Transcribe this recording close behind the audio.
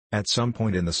At some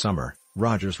point in the summer,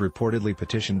 Rodgers reportedly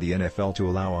petitioned the NFL to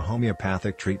allow a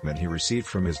homeopathic treatment he received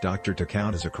from his doctor to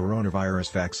count as a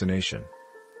coronavirus vaccination.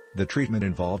 The treatment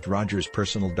involved Rodgers'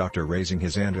 personal doctor raising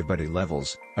his antibody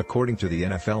levels, according to the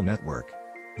NFL Network.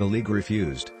 The league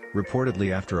refused,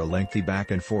 reportedly after a lengthy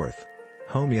back and forth.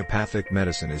 Homeopathic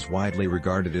medicine is widely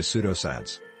regarded as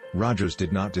pseudoscience. Rodgers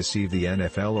did not deceive the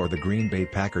NFL or the Green Bay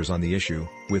Packers on the issue,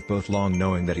 with both long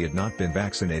knowing that he had not been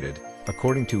vaccinated,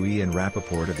 according to Ian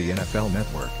Rapoport of the NFL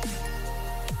Network.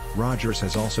 Rodgers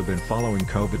has also been following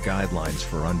COVID guidelines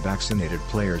for unvaccinated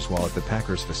players while at the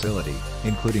Packers facility,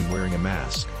 including wearing a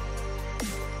mask.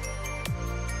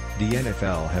 The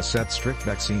NFL has set strict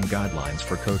vaccine guidelines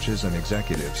for coaches and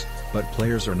executives, but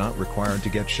players are not required to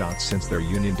get shots since their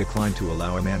union declined to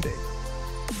allow a mandate.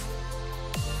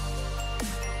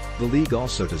 The league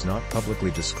also does not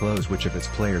publicly disclose which of its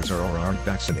players are or aren't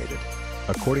vaccinated.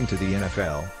 According to the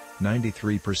NFL,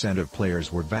 93% of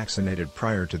players were vaccinated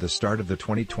prior to the start of the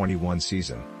 2021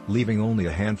 season, leaving only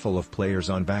a handful of players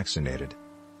unvaccinated.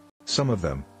 Some of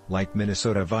them, like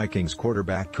Minnesota Vikings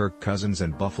quarterback Kirk Cousins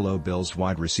and Buffalo Bills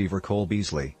wide receiver Cole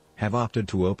Beasley, have opted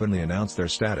to openly announce their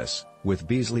status, with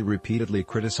Beasley repeatedly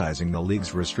criticizing the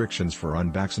league's restrictions for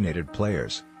unvaccinated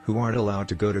players, who aren't allowed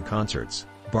to go to concerts,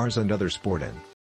 bars and other sporting